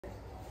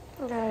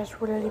Guys,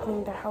 we're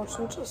leaving the house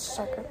in just a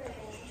second.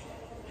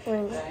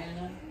 Anyway,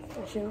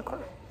 I'll see you in the car.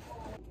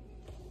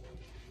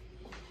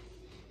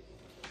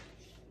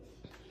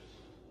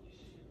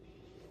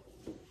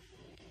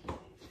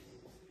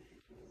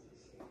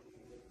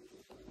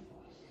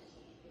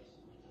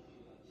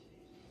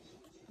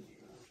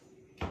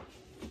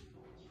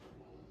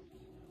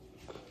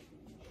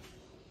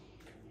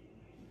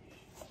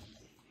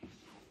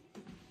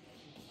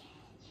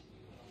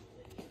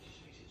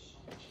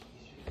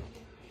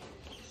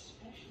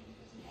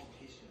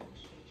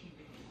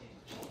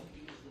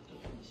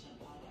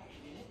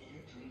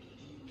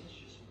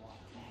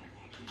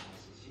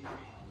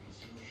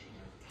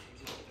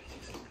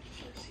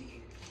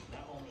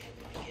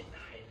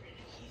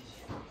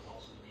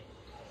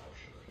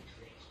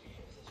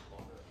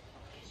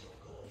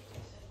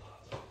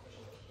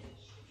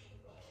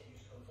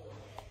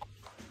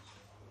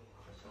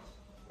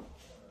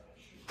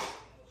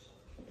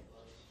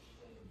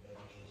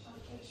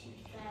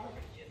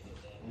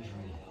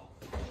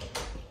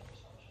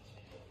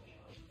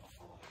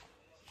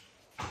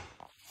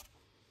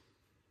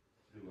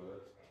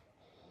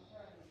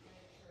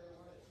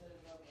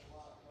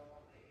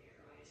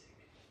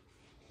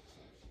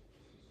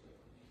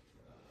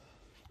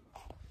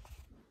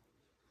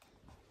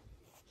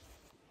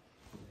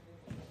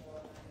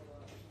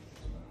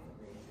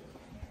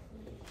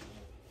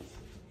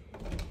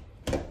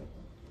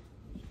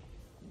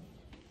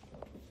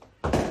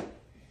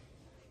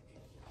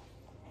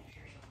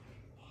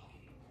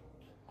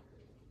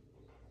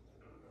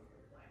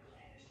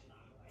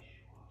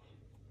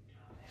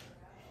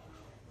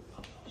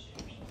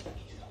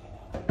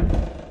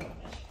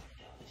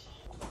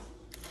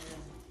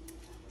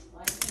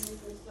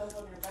 On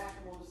your back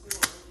and we'll see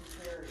what we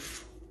can carry.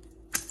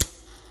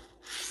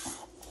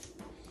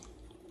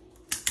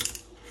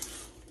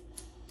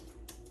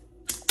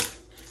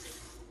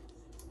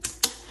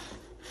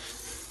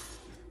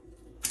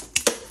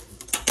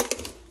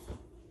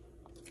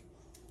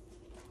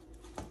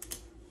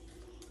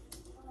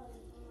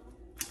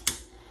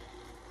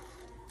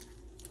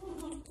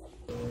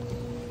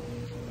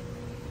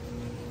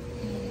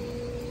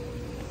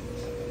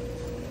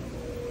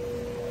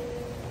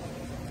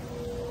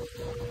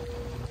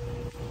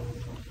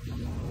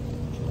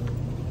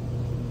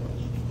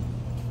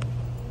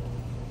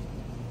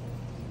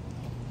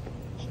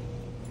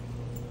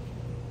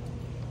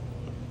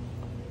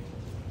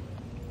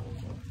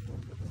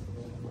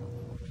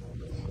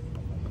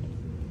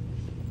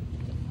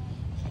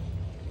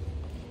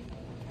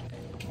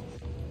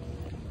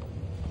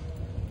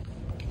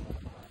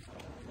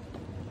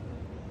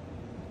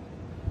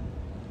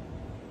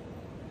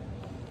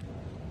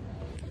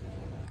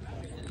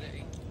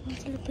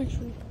 Let's take a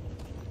picture.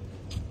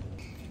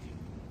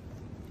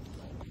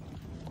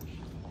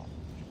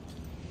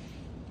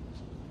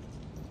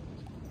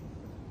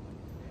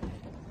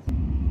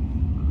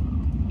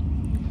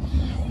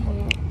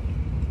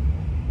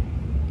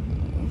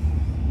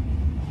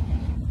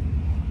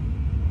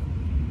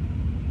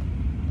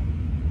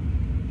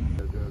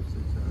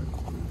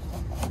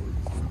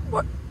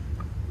 What?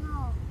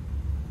 No,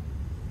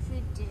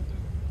 she didn't.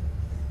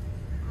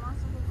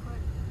 Must have been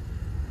quick.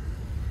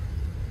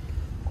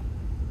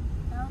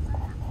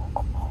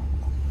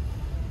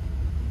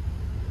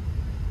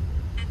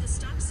 At the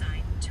stop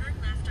sign, turn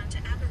left onto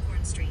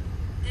Abercorn Street,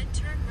 then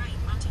turn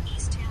right onto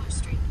East Taylor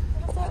Street.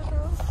 What's that,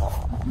 girl?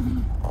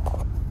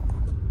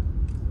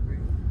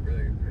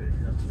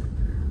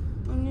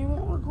 And you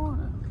won't record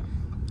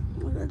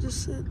it. Like I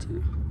just said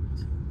to.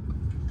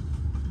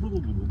 I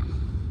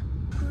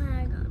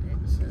got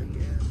it, so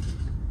yeah.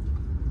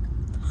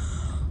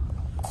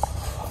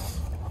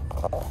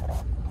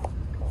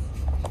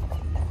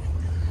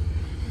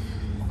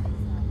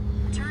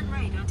 Turn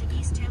right onto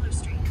East Taylor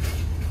Street.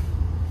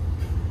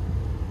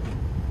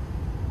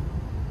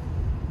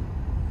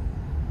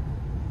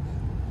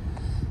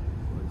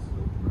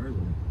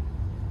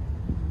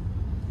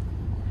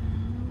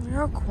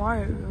 How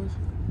quiet it is.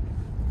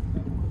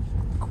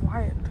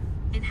 Quiet.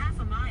 In half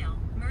a mile,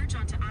 merge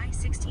onto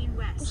I-16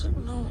 West.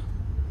 No.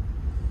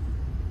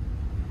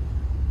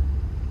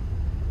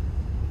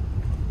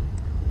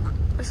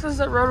 It says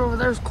that road over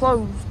there is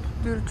closed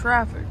due to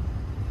traffic.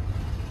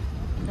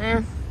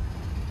 Man.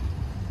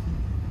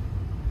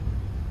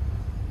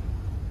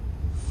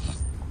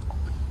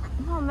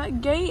 Mom, that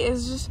gate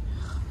is just...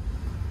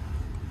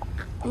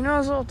 You know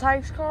his little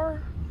Tyke's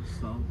car?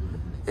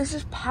 It's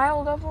just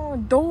piled up on the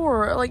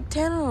door, like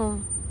 10 of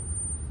them.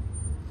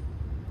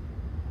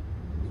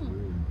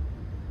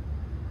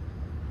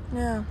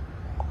 Yeah.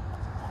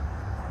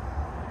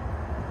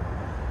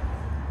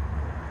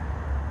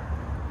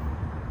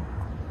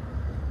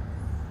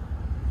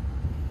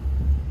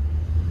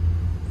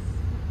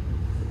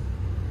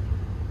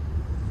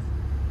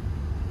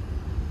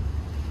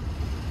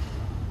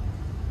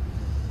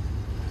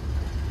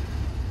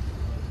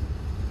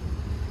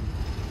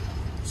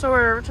 So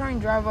every time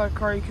you drive by a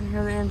car, you can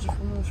hear the engine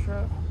from this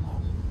truck.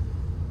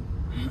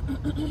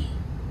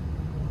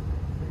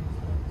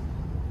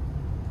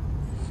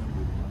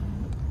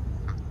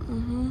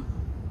 Mm-hmm.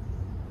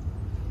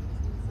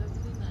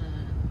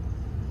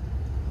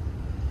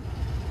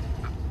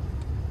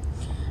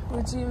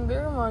 We'd see even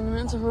bigger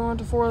monuments if we went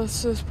to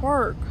Forsyth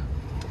Park.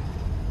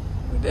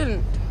 We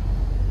didn't.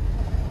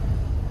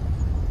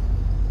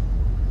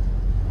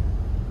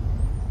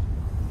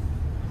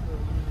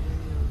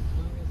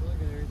 Look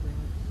at everything.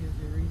 It gives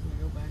you a reason to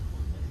go back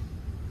one day.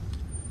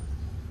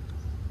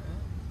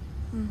 Right?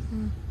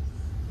 Mm-hmm.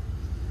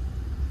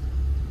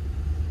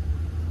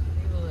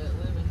 People that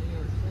live in New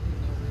York City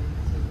know where you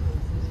see the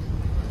whole city of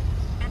New York.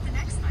 At the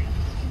next light,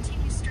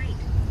 continue straight.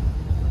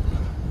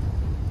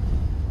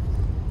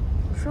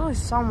 Surely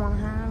someone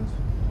has.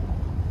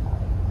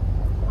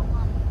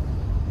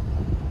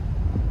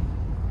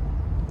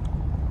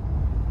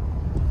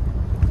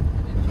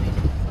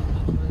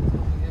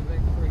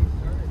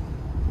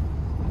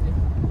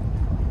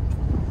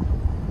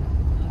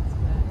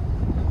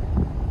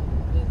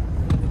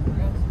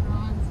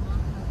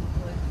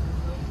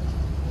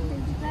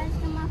 Did you guys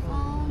get my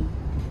phone?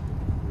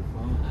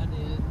 I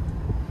did.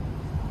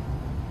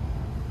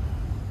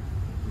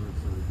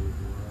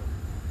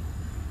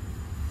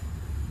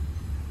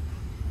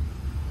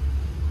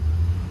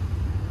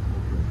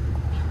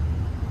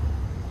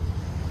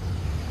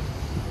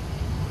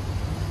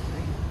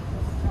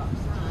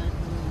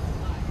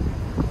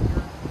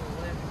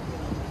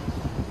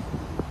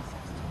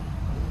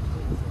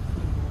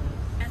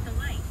 At the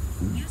light,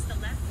 use the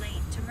left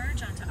lane to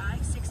merge onto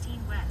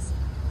I-16 West.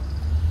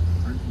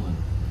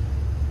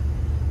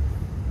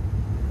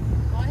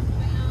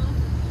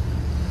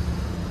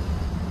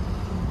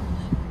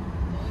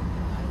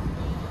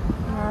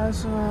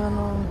 Nice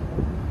man.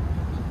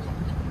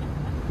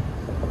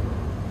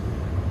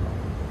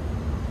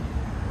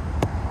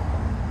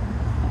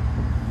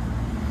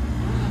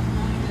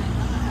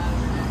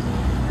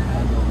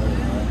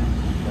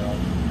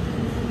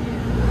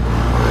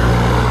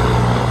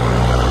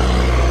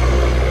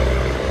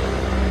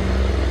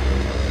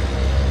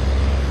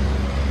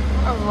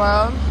 That was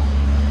loud.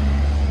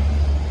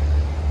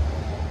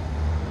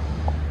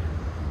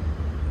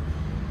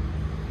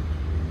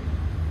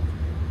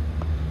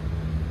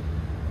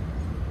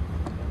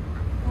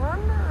 We're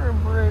under a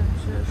bridge,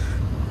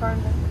 kind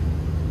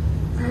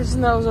of. I just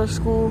know that was our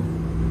school.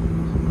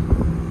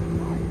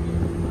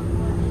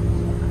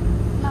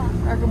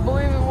 I can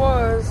believe it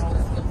was.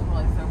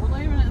 We're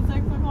leaving at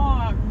 6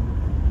 o'clock.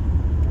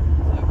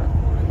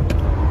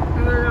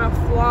 And they're gonna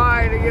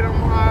fly to get on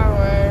the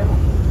highway.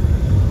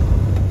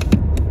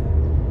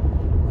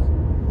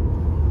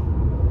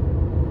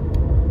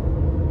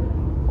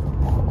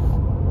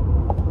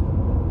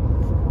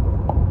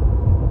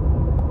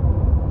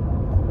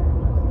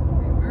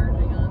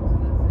 Merging onto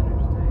this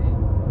interstate.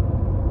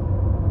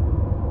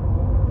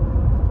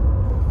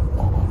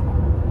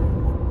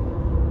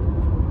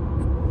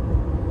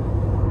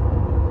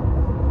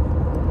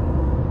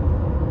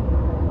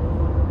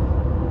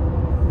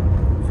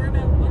 For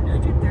about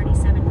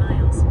 137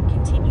 miles,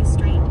 continue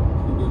straight.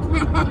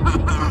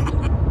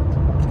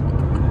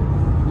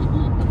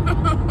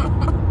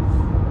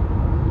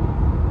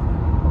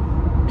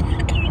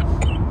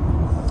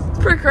 It's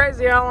pretty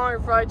crazy how long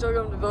it probably took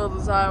them to build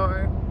this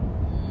highway.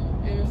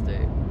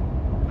 Interstate,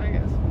 I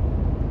guess.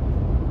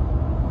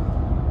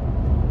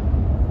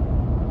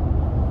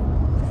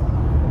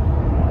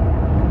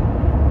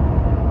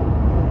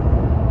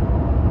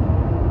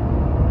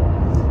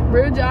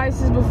 Bridge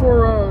ice is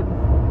before road.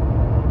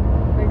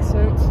 Makes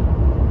sense.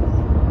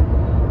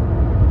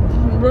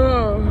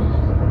 Bro.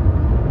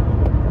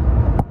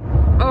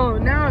 Oh,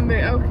 now I'm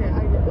there. Okay, I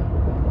get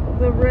it.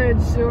 The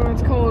bridge, so when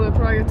it's cold, it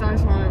probably gets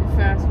ice on it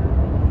faster.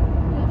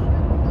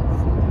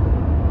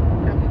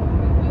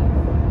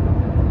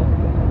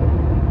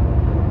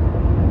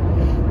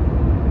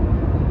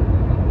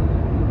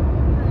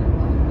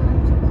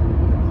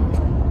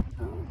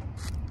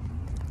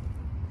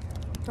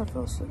 I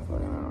feel sick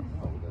right now.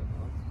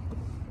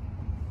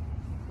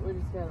 We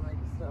just gotta make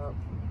a stop.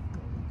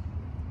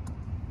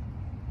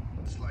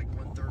 It's like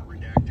 1/3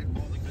 redacted.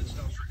 All the good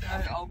stuff's Got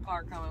an redacted. old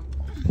car coming.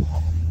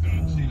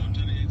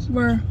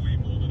 Where?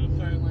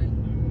 Third lane.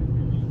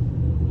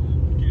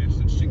 Yes,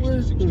 that's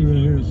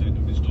 60-65%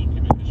 of this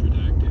document is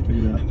redacted.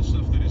 And the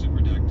stuff that isn't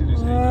redacted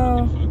is, hey, Wow.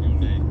 can you confirm your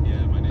name?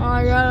 Yeah, my name Oh,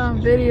 I is... got it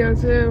on video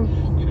too. You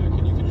know,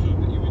 can you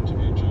confirm that you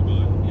interviewed Joe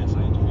Biden? Yes,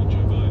 I interviewed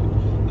Joe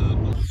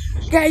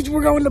Biden. Guys,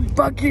 we're going to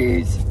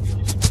Buc-ee's. You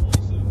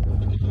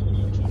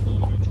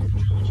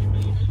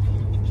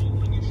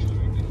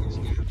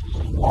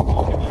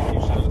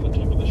said at the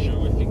top of the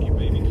show, I think you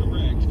may be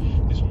correct.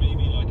 This may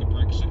be like a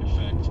Brexit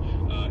effect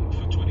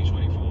for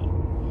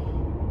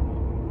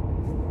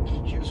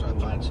 2024. Here's what I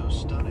find so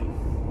stunning.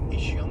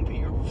 Is young people,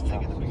 your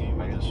thing at the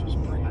beginning of this was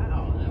brilliant.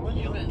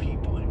 Young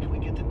people, and can we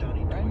get the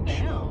Donnie Deutsch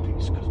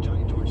piece? Because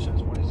Donnie Deutsch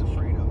says what he's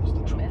afraid of is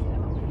the Trump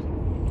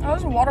vote. That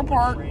was a water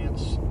park.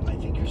 France, I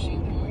think you're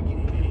seeing the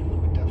beginning,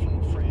 but definitely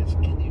in France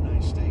and the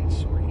United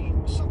States, where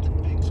something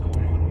big's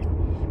going on here.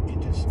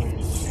 It is a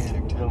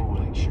tectonic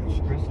plate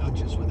shift, not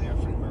just with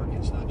African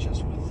Americans, not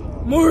just with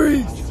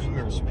Maurice! not just with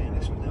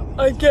Hispanics, but now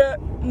the I can't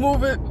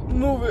move it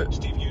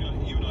Steve, you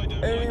and I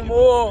don't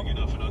anymore. like it, but big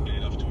enough and ugly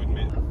enough to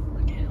admit.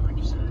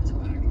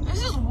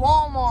 This is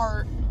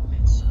Walmart.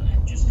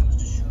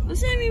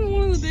 This ain't even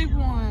one of the big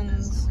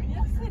ones.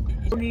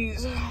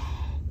 These.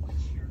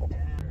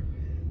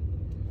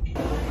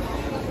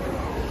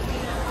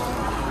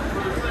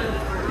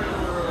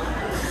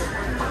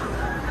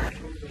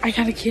 I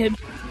got a kid.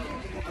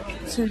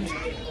 Soon.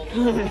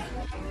 I'll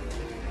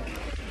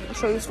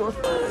show you the store.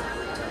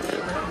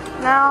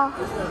 Now,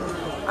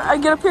 I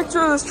get a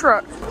picture of this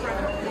truck.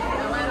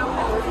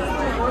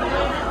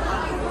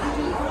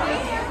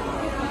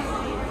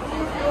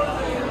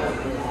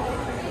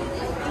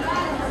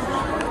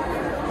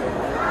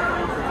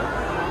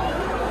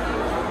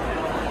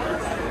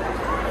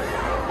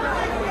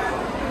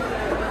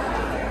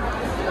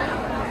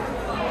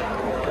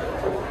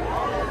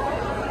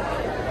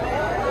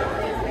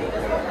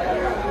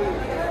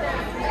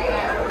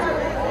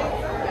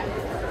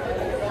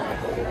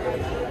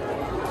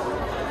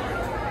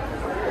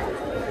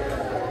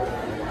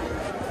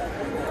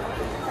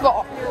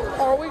 Well,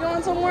 are we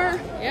going somewhere?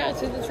 Yeah,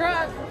 to the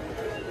truck.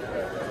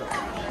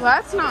 Well,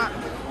 that's not.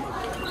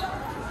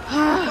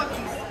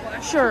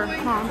 Sure,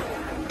 Mom.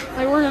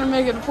 Like, we're gonna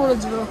make it to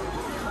Portsville.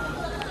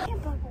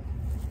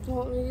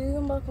 Well, you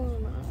can buckle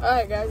them out.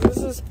 Alright, guys, this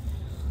is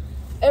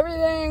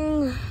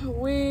everything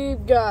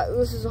we've got.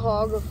 This is a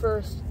haul. I'll go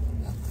first.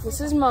 This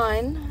is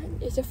mine.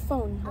 It's a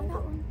phone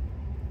holder.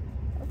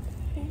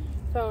 Okay.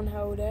 Phone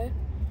holder.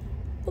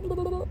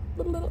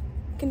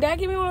 Can Dad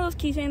give me one of those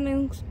keychain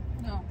things?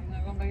 No, he's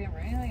not gonna be for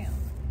anything else.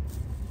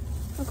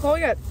 Okay, we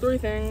got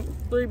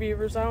three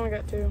beavers. I only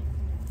got 2.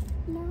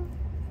 No.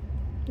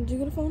 Did you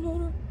get a phone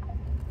holder?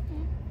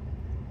 Yeah.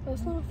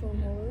 That's not a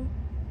phone holder.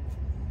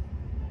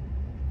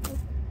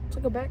 It's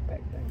like a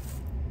backpack thing.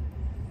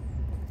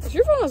 If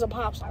your phone has a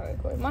pop socket,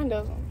 quick. Mine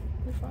doesn't.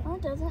 You're fine. Oh,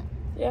 it doesn't.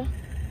 Yeah.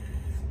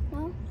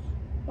 No.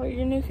 Well,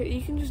 your new kid,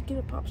 you can just get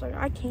a pop socket.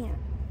 I can't.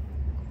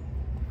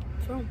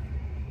 So,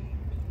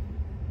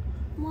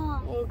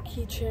 Mom. little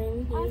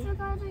keychain. I Yeah.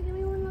 forgot to give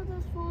me one of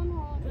those phone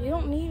holders. You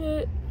don't need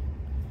it.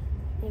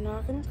 You're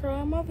not gonna cry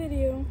on my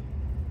video.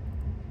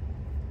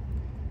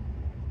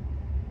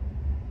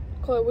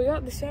 Chloe, we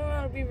got the same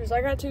amount of beavers.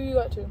 I got 2, you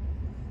got 2.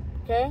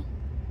 Okay?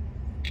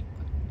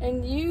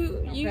 And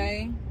you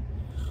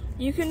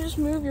can just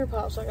move your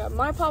pop socket.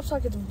 My pop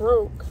socket's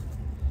broke.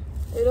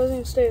 It doesn't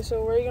even stay,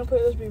 so where are you gonna put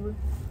this beaver?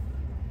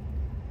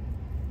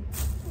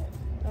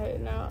 Alright,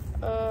 now,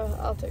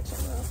 I'll take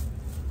some now.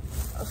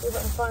 I'll see if I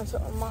can find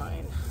something of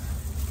mine.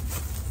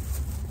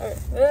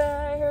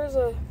 Alright, here's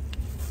a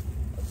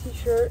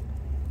t-shirt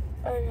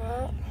I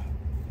got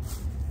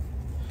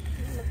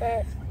in the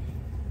back.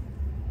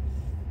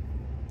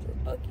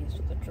 Bucky's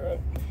with the truck.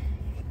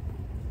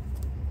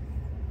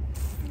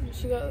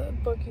 She got the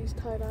Bucky's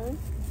tie-dye.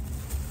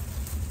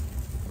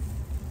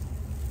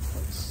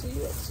 Let's see.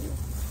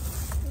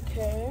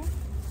 Okay.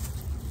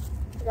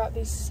 I got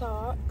these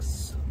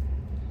socks.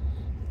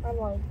 I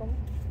like them.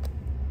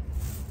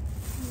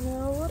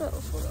 Now, what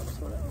else?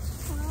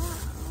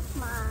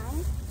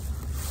 Mine.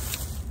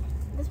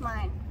 This is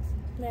mine.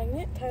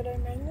 Magnet, tie-dye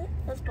magnet.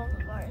 That's both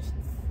of ours.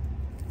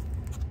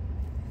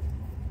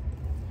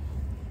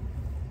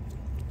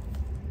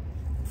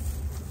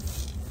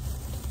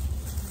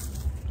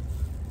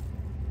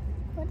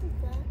 What is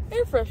that?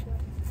 Air freshener.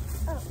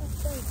 Oh,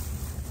 what's this?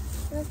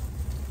 What's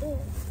this?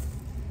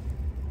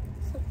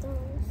 So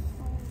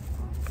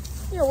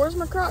those. Yeah, where's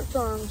my Croc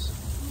charms?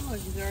 Oh,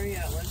 he's already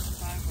at less than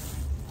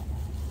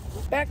 5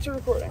 minutes. Back to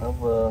recording.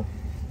 I've Okay.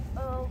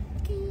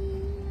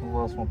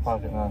 lost my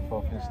pocket knife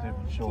off these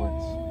stupid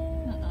shorts.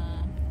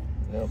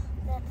 Yep,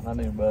 I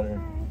knew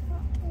better.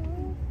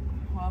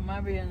 Well, it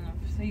might be in the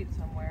seat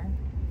somewhere.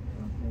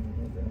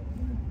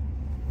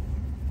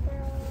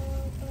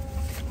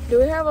 Do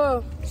we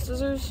have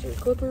scissors or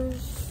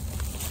clippers?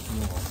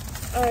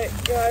 Alright,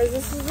 guys,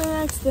 this is the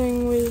next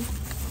thing we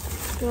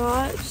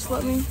got. Just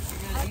let me.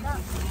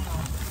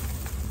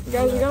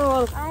 Guys, we got a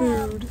lot of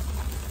food,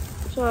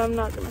 so I'm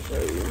not gonna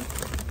show you.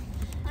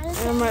 And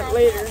I might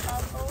later.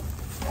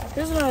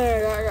 Here's what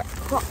I got. I got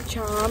Croc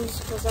charms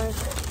because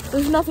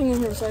there's nothing in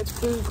here besides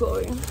food,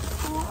 Chloe. I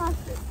want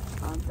this.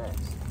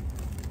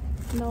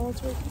 No,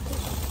 it's right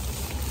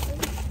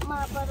here.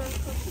 My butter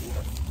cookies.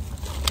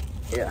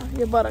 Yeah,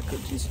 your butter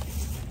cookies.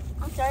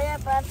 I'm sorry, I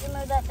have to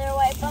move that there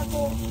white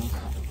buckle.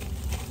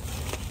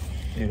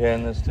 You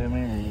hand this to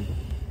me?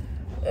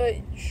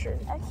 Sure.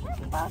 I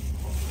can't buckle.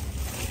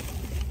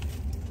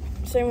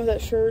 Same with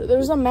that shirt.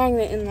 There's a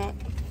magnet in that.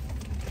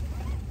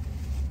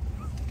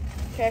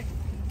 Okay.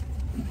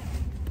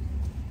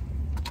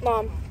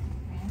 Mom,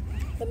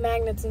 the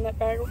magnet's in that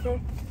bag,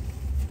 okay?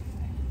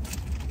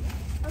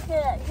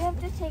 Okay, you have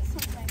to take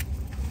something.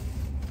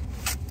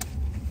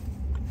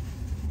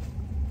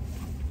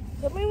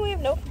 Does that mean we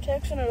have no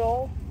protection at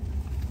all?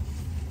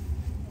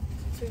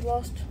 Since we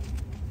lost.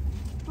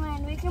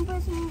 Man, we can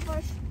put some of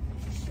our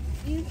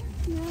you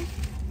know,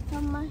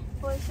 some of my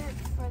boy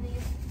shirts for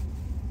these.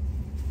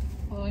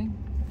 Chloe,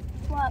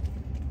 What?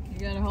 you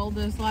gotta hold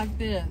this like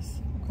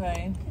this,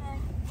 okay? Okay.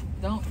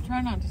 Don't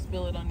try not to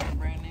spill it on your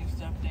brand new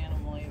stuffed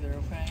animal either,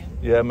 okay?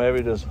 Yeah,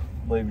 maybe just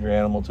leave your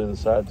animal to the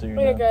side too.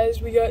 Okay,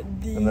 guys, we got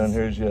these And then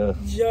here's your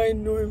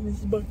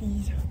ginormous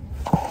Buckies.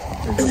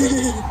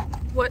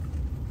 What?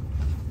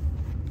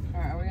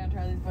 Alright, are we gonna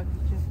try these buckets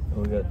too?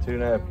 We got 2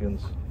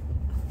 napkins.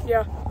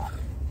 Yeah.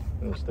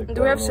 Gonna stick Do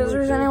that we have one over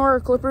scissors there. anywhere? Or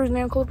clippers,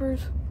 nail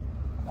clippers?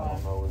 I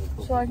don't know where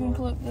the So I can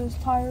clippers clip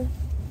this tire.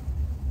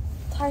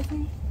 Tie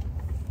thing.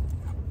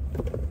 I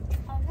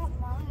got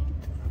mine.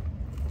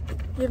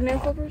 You have nail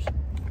clippers?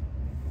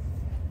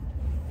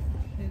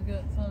 She's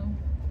got some.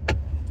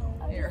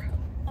 Here.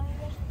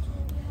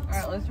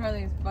 Alright, let's try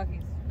these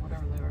buckets,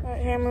 whatever they are.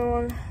 Alright, hammer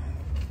one.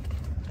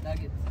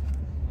 Nuggets.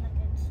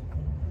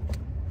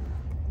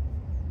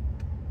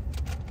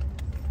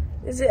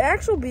 Is it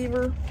actual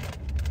beaver?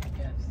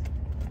 Yes.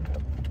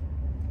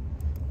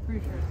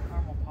 Pretty sure it's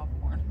caramel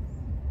popcorn.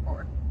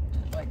 Or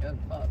like a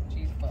puff,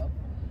 cheese puff,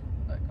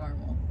 but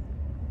caramel.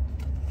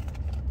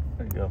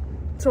 There you go.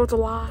 So it's a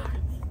lie.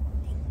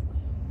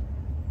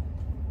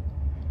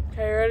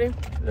 Okay, ready?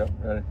 Yep,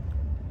 ready.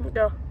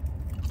 Go.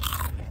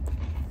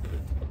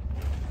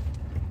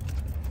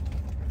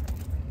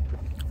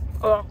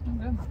 Oh,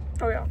 Okay.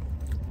 oh yeah.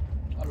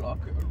 I like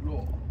it a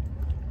lot.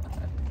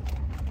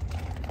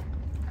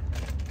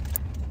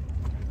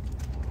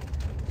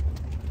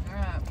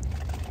 Alright.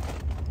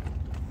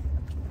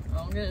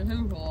 Don't get it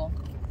too full.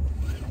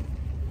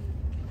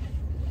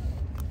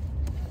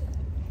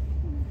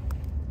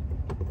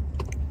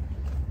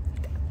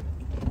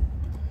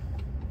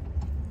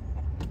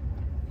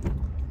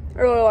 I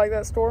really like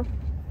that store.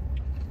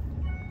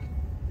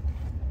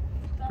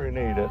 Pretty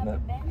neat, isn't it?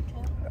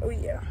 Oh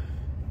yeah.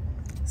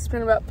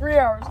 Spent about 3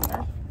 hours in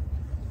there.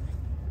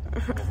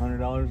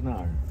 $100 an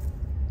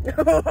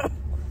hour.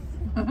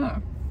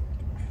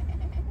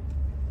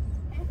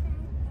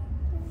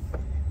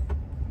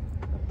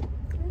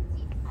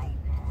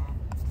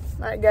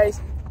 Alright guys.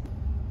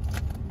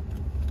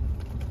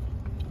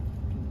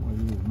 Why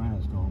do his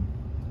mask on?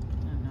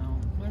 I know.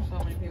 There's so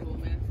many people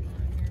missing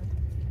in here.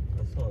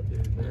 I saw a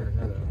dude there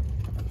had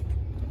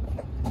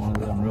one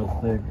of them real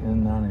thick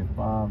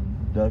N95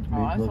 duck beak Oh,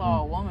 I looking.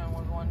 saw a woman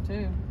with one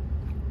too.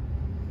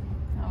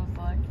 I was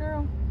like,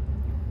 girl,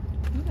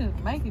 you're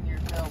just making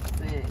yourself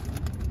sick.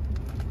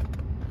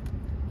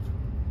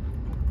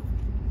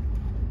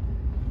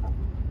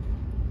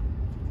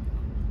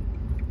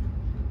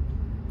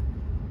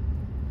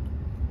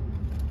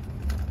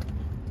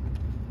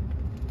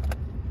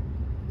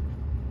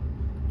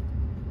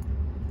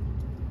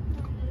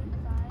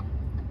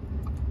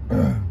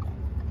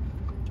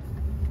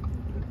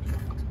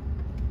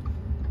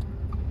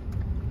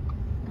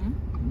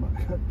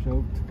 I got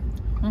choked.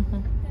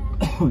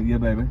 Yeah,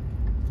 baby. I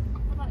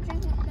was watching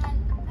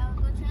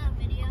a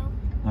video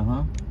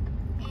Uh-huh.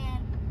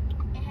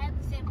 and it had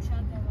the same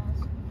truck as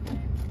us.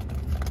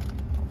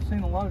 I've seen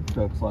a lot of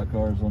trucks like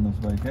ours on this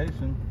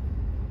vacation.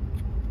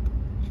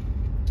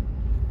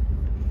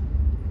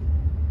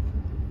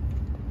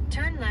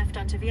 Turn left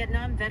onto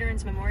Vietnam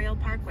Veterans Memorial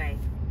Parkway.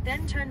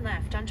 Then turn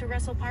left onto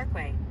Russell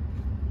Parkway.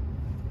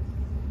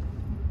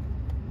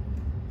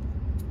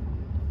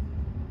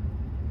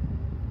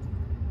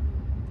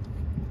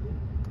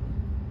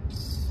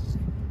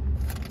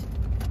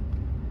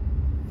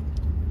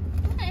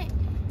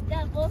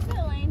 That bullshit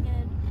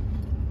landed.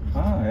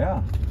 Oh,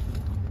 yeah.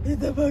 Hit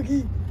the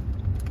buggy.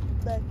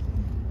 Bucky.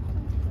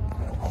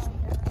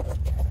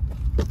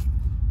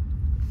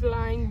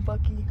 Flying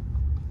Bucky.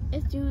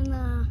 It's doing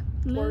the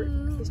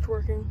move. He's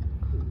twerking.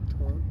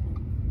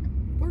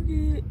 Work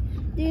it.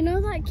 Do you know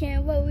that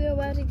Canva we were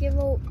about to give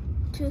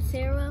to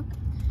Sarah?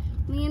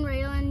 Me and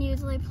Raylan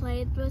usually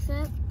played with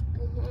it,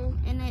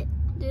 and it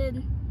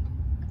did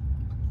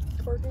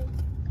Twerking.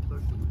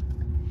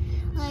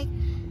 like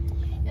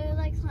it was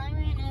like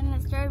climbing, and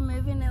it started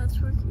moving. It was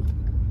twerking.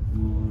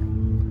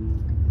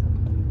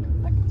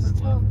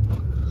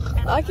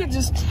 I could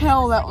just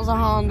tell that was a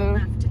Honda.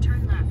 Left to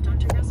turn left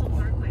onto Russell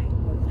Parkway.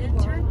 Then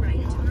turn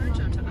right to merge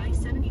onto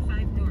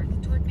I-75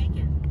 North toward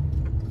Macon.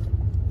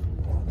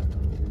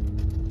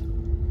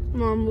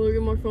 Mom, look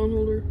at my phone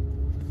holder.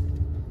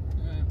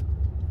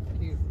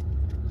 Cute.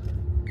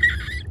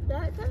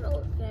 That kind of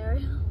looks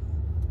scary.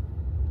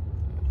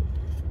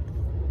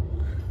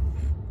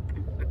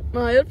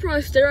 It'll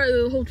probably stay right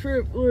there the whole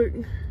trip. Look.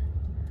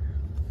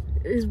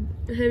 It's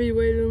heavy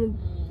weight on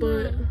the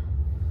butt.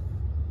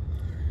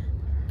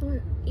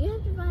 You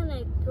have to find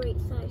a great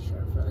size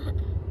shirt for that.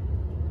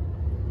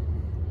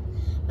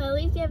 But at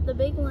least you have the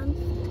big ones,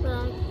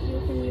 but you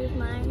can use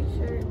my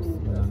shirts.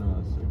 Yeah, I know.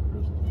 I see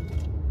Crystal.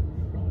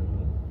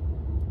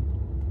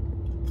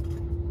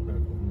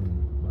 Probably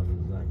by the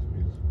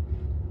Zaxby's.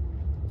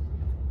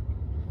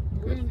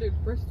 We're gonna do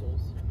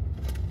crystals.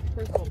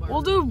 Crystal bars.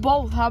 We'll do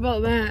both. How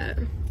about that?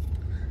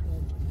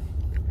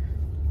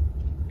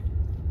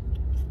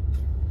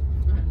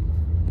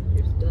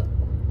 You're stuck.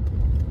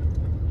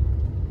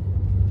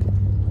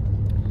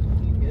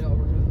 You can get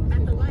over to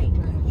At the light,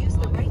 use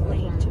the right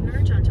lane to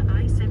merge onto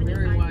very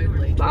I-75 wide North.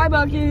 lane. Bye,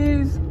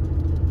 Buckies.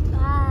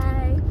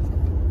 Bye.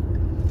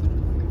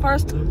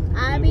 First,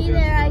 I'll be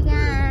there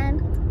again.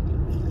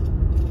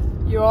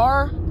 you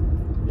are?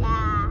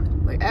 Yeah.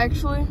 Like,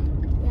 actually? Yeah.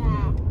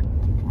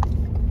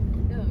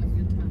 Yeah, it was a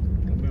good time.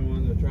 I've been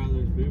wanting to try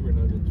those beaver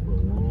nuggets for a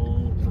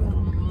long time.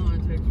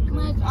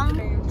 I'm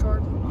in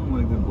charge. I don't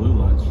think the blue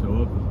lights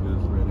show up as good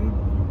as red and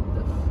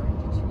The frick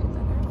did you get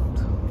that out?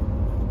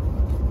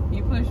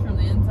 You push from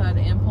the inside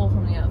and pull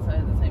from the outside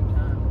at the same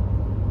time.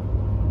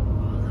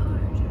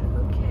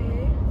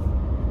 Okay.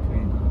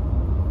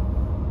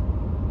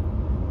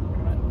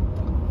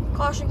 blue.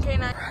 Caution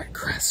canine. Red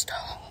Crystal.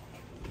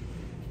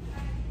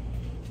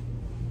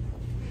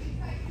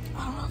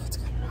 I don't know if it's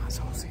good or not,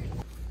 so we'll see.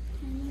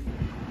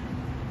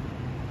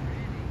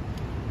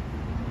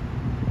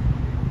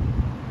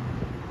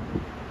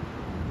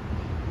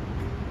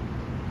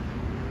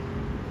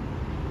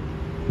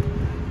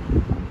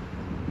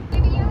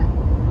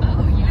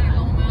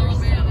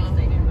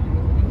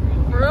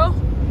 For real?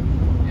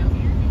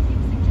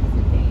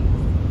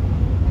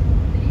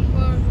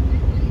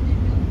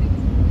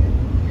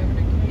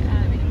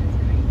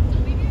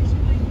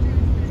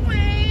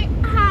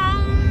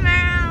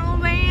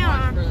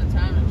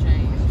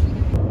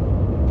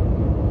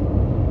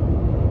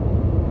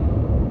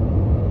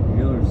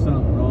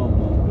 Something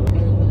wrong with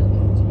it.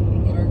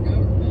 Our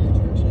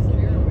government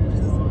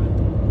experiments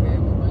on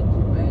everyone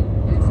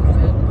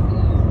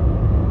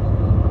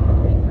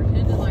and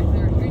pretended like they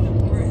were treating them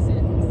for it.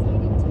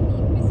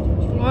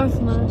 Well, that's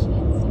nice.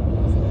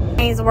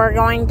 We're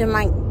going to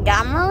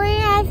Montgomery,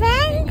 I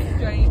think.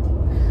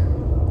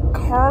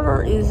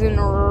 Carter is in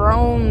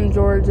Rome,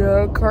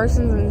 Georgia.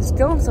 Carson's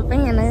still in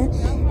Savannah. How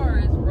far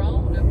is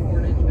Rome to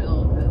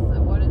Portageville? Because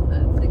what is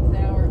that? 6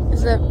 hours?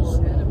 Is that-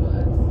 ahead of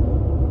us.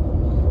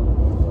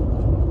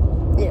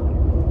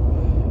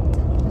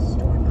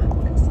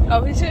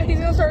 Oh, he's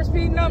gonna start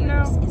speeding up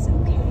now. Is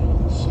okay.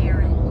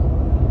 Share it. You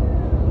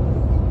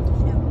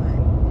know what?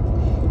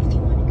 If you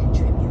want to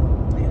contribute,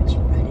 why don't you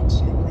write a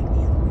check like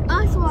the other one? I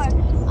swear.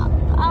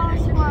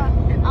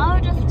 I'll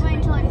just wait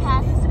until he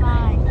passes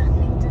by.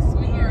 Nothing to He's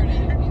spare.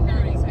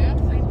 already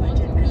passed it once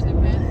because they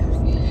passed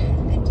it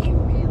again. Then do you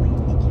really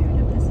think you're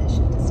in a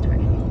position to start a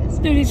new business?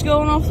 Dude, he's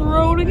going off the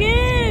road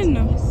again.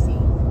 You see,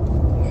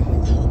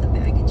 with all the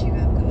baggage you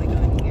have going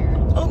on here.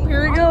 Oh,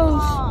 here he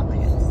goes.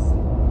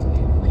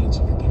 What did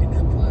you forget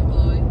about the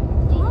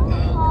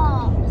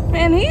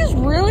Man, he's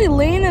really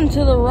leaning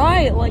to the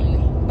right, like,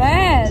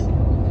 bad. It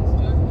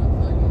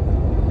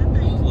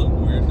look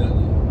weird,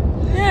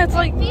 doesn't Yeah, it's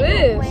like If he's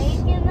this.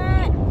 awake in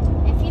that,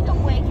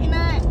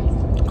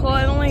 Well,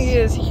 I don't think he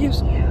is. He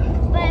keeps...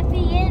 but if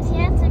he is, he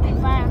has to be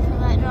fired for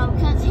that job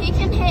because he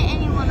can hit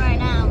anyone right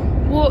now.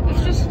 Well,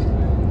 it's just...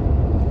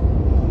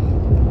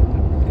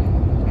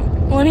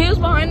 When he was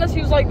behind us,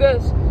 he was like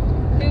this.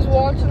 He was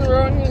watching the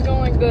road and he was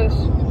going like this.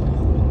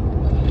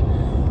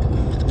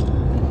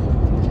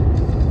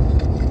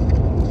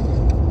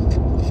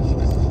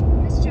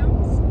 Miss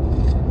Jones?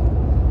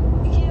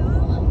 Yeah.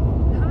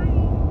 Hi.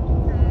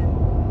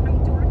 I'm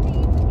Dorothy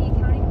with the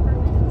accounting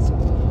department at the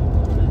school.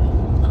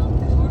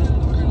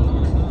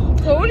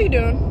 So what are you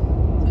doing?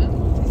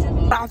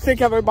 I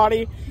think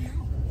everybody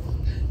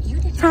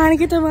trying to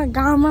get to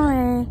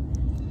Montgomery.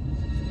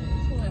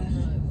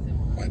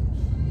 What?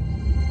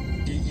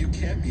 You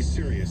can't be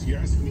serious. You're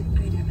asking me.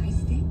 Either I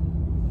stay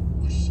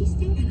or she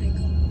stay and I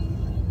go.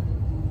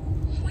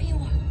 What do you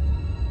want?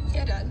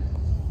 Yeah, Dad. it?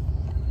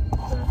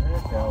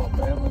 Heck,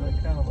 Alabama, they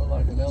kind of look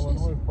like an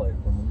Illinois plate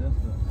from a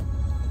distance.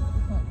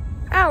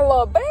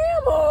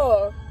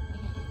 Alabama!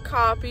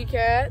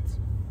 Copycats.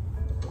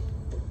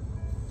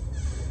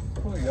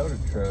 Toyota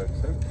trucks,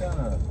 they kind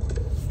of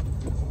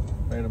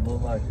made them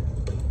look like a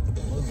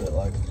little bit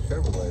like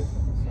Chevrolets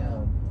on the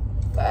side.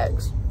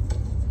 Facts.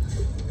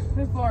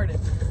 Who farted?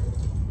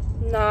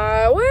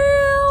 Nah,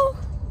 well,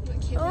 I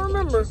can't I don't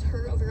remember. choose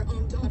her over your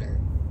own daughter.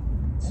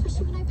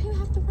 Especially when I pay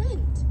half the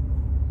rent.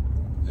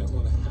 I don't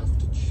want to have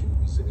to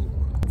choose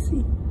anymore.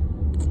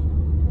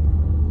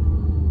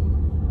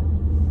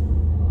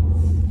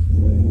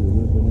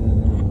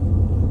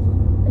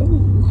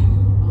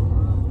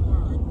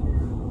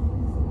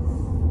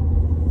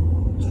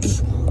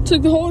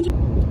 Took the whole... If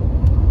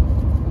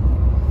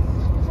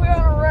we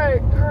got a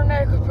wreck, her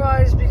neck would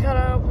probably just be cut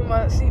open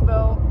by the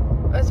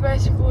seatbelt. That's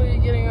basically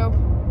getting up,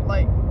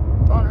 like,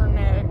 on her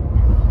neck.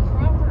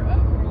 Prop her up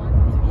or like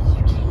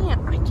You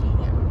can't, I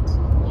can't.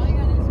 all you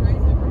gotta do is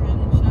raise up her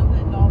hand and shove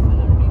that dolphin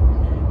underneath her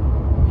neck. I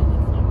mean,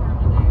 that's not hard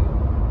to do.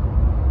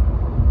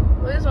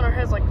 Well, this one, her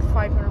head's like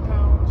 500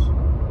 pounds.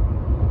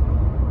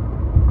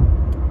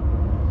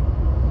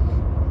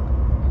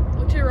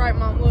 Look to your right,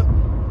 Mom. Look,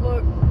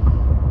 look. A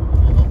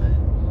little bit.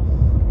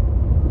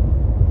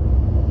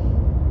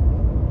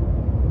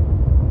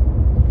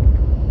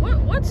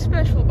 What's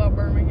special about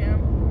Birmingham?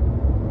 I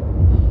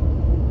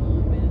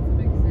mean, it's a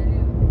big city,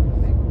 it's a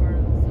big part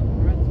of the civil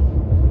rights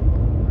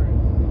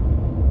movement.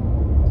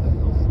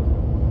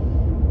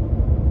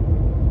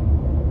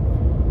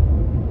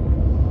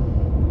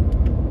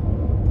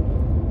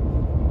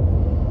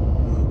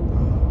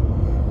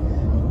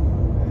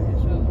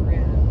 It shows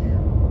red up here.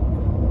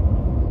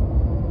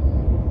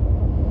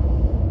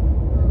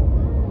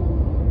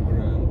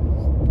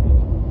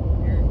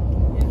 Here,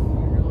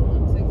 you're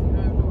going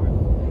 65 north.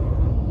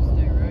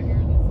 Stay right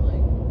here in this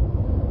lane.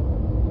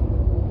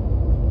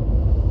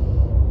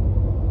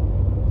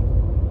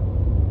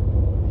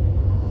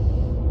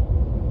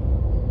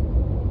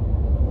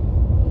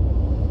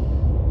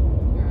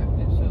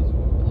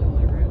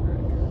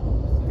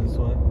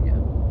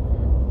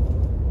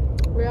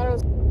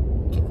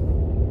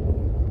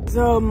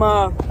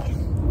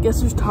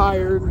 Guess who's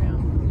tired?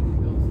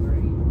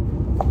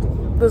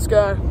 This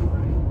guy.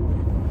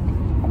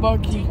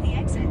 Bucky.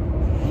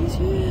 He's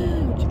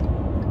huge.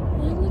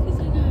 Look at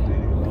that guy.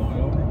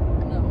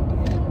 No,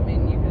 I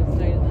mean, you could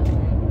stay in that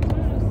way.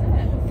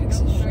 Fix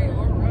it straight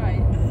or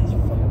right.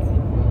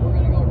 We're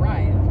gonna go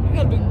right. I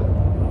got a big boat.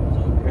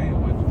 Okay,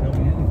 why'd you tell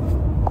me anything?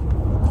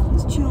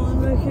 He's chilling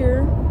back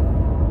here.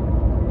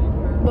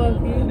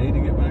 Bucky. I need to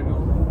get back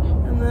over.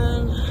 And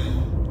then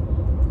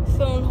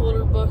phone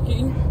holder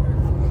Bucky.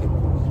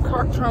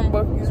 Cartron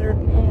Buckies are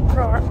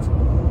crocked.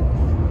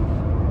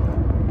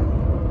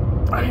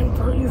 I didn't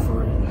throw you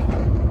for it.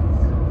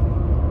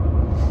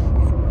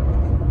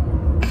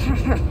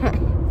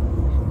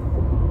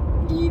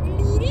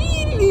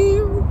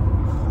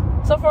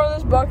 So far,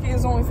 this Bucky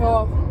has only fell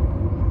off.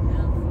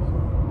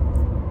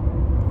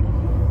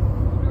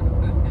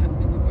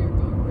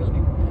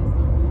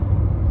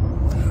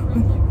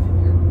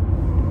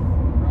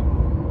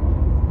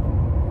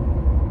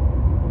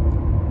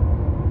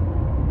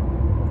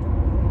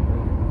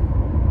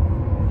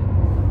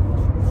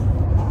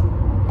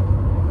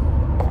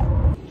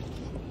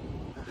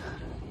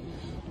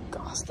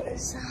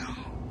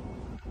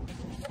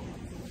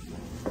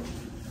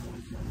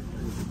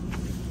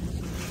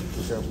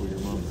 Careful, your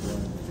mom's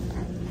driving.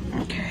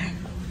 Okay.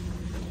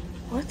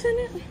 What's in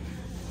it?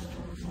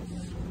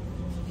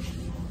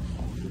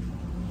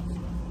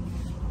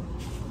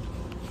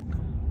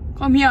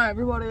 Come here,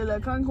 everybody.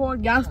 Like,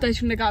 Concord gas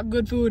station. They got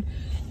good food.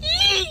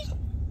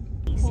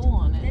 Pull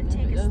on it. Then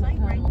take a slight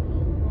right.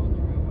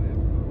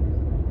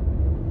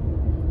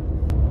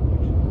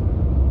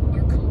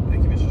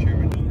 Thank you, Mr.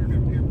 Chairman. Honored to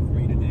appear before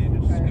you today to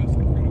discuss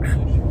the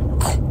critical issue.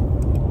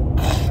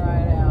 Try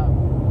it out.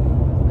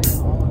 They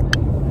all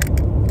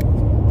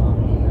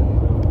in it.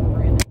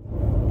 Frantic.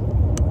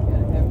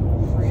 Gotta have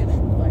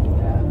frantic like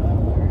that up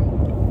there.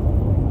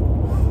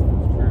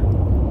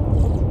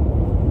 Most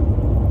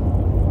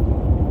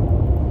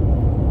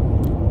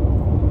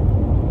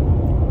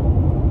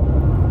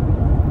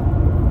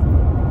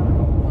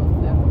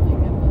definitely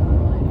get the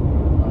lady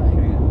like.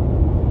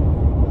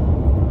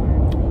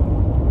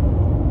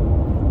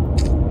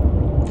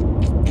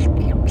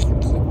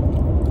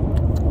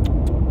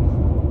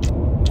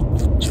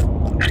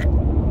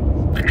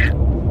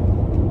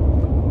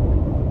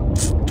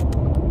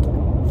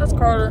 That's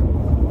Carter.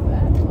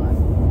 That much.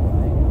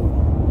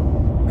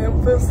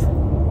 Memphis.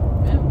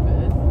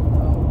 Memphis.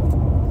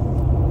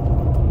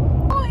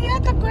 Oh, he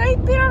had the Great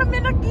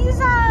Pyramid of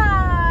Giza.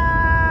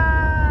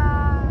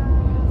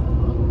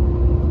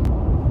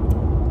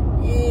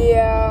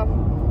 Yeah.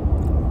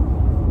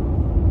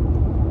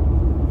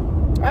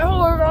 I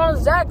ordered on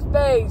Zach's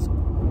base.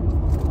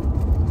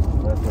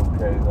 That's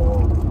okay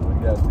though. We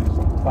gotta do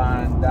some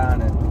fine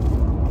dining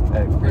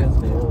at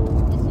Crystal.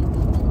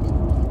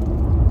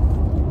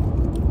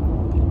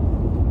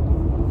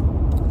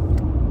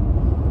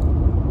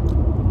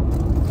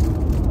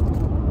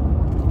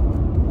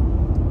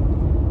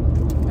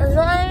 There's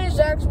not any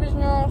Zaxby's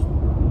now.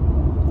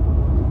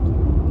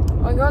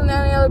 Are we going to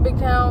any other big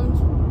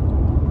towns?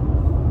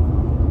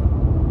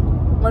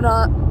 We're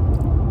not.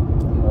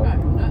 Got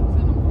your nuts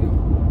in them too.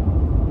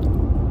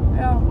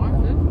 Yeah. Watch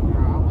this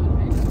girl.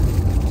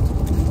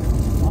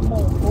 I'm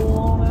gonna pull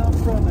on out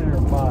front of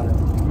everybody.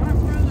 Right in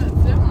front of that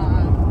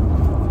semi.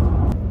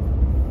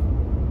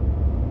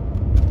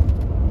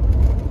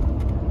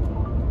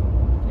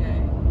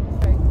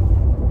 Okay.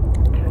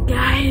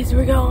 Guys,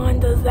 we're going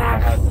to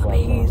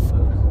Zaxby's.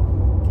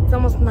 It's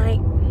almost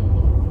night.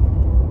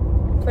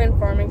 Playing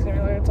farming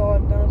simulator, that's all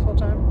I've done this whole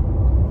time.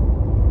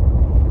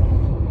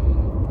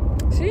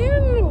 See, in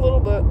a little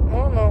bit. I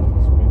don't know.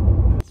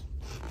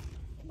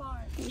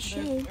 You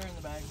should. They're in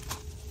the bag.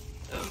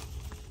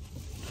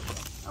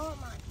 I want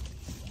mine.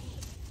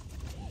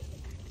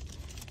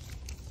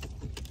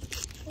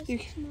 You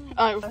can,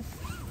 I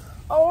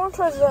want to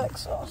try Zach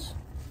sauce.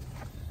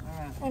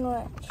 Alright. And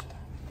ranch.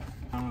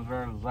 I'm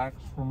there to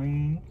Zach's for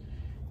me.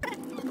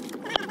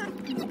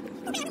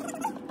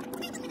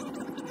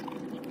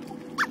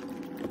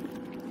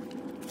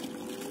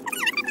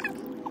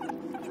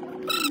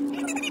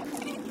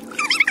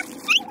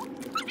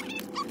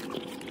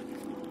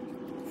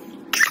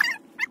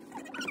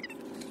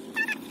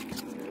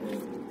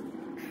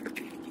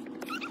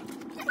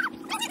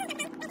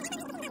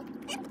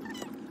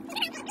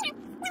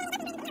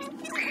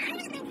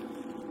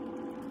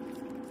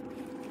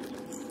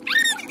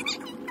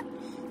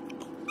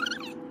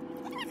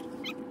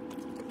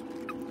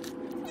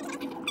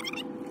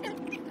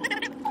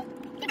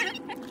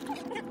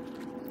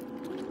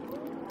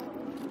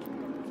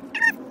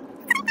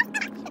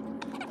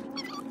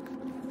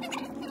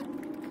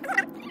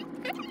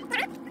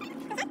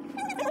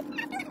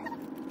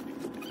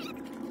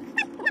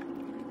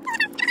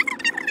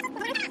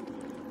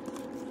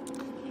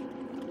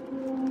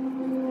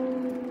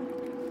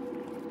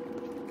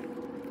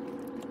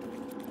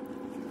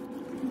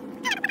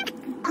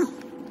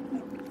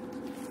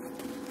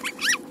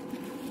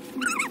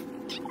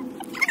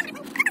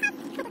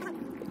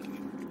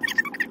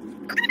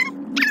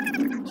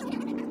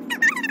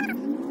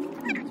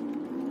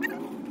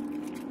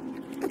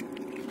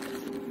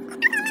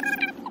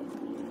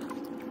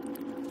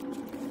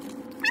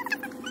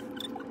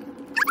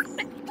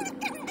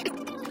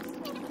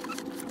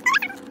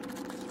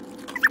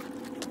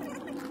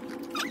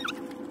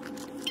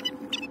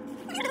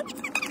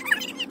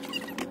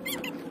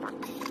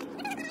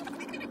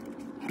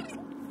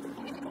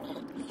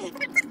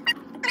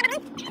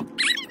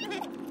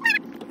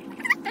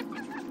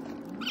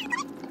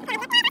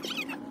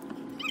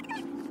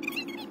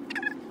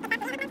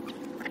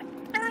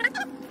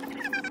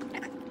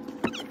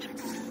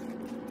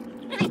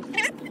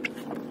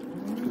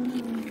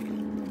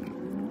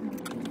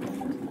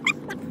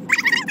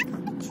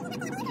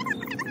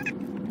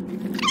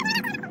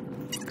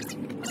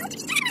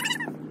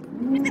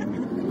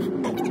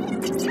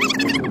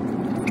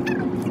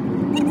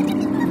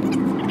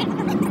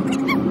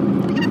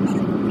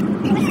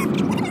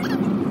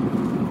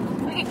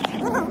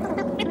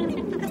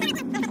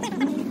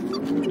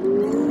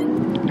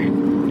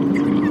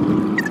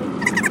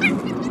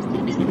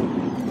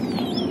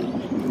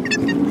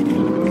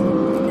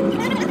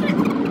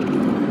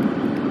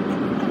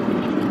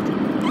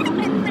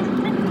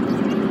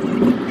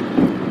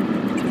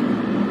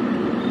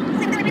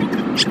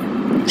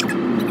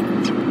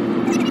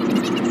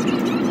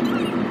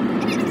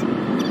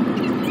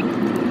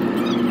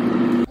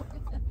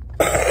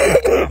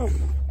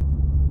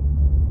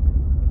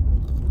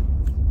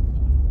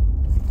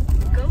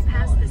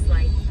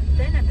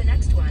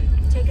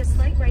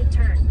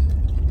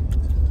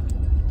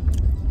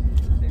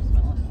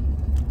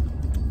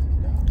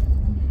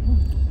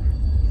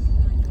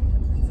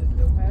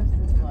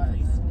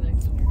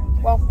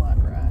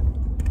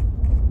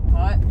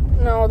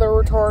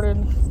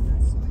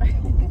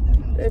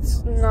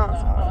 It's not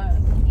hot.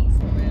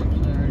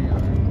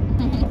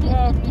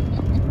 Well,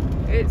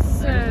 it's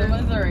There's the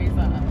Missouri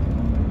sign.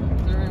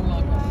 Missouri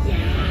welcome.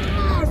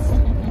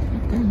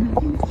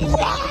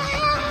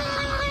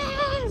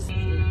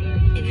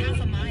 In half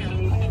a mile,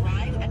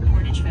 arrive at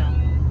Portageville.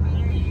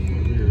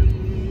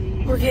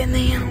 we're getting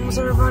the animals,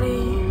 everybody.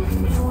 We have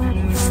to drive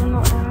in the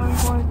hour and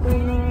 23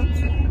 minutes.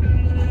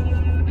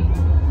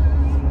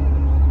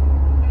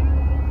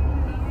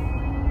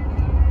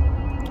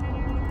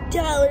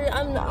 Dollar.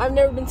 I've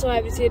never been so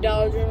happy to see a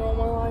Dollar General in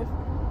my life.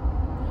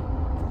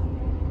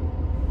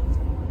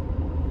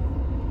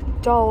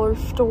 Dollar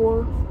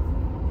store.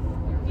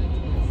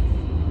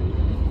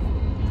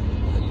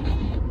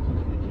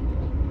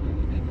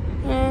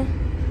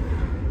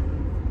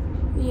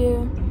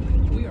 Yeah.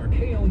 We are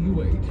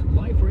KLU8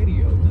 Life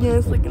Radio. Yeah,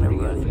 it's looking at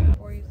everybody.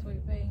 For you,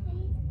 sweet pea.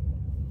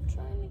 I'm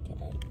trying to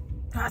get it.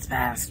 That's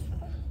fast.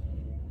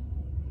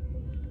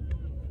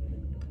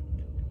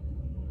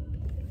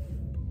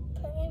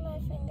 Putting my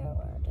finger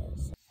where it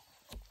is.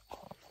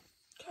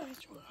 Guys,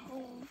 we're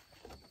home.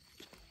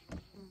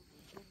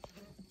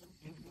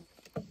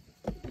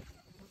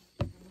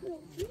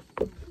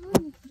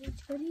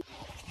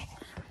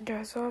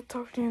 Guys, I'll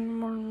talk to you in the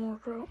morning more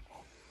about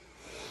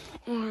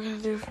what we're gonna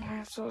do from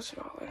here, so I'll see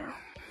y'all later.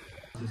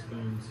 Just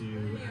going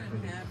to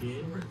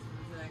kid.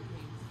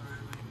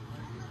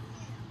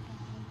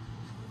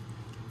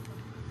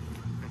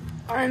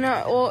 I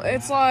know, well,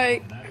 it's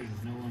like,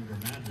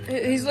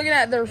 he's looking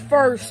at their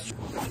first.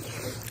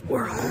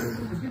 We're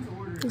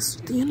home. This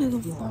is the end of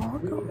the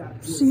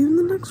vlog. See you in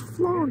the next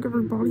vlog,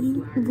 everybody.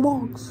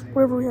 Vlogs,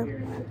 whatever we have.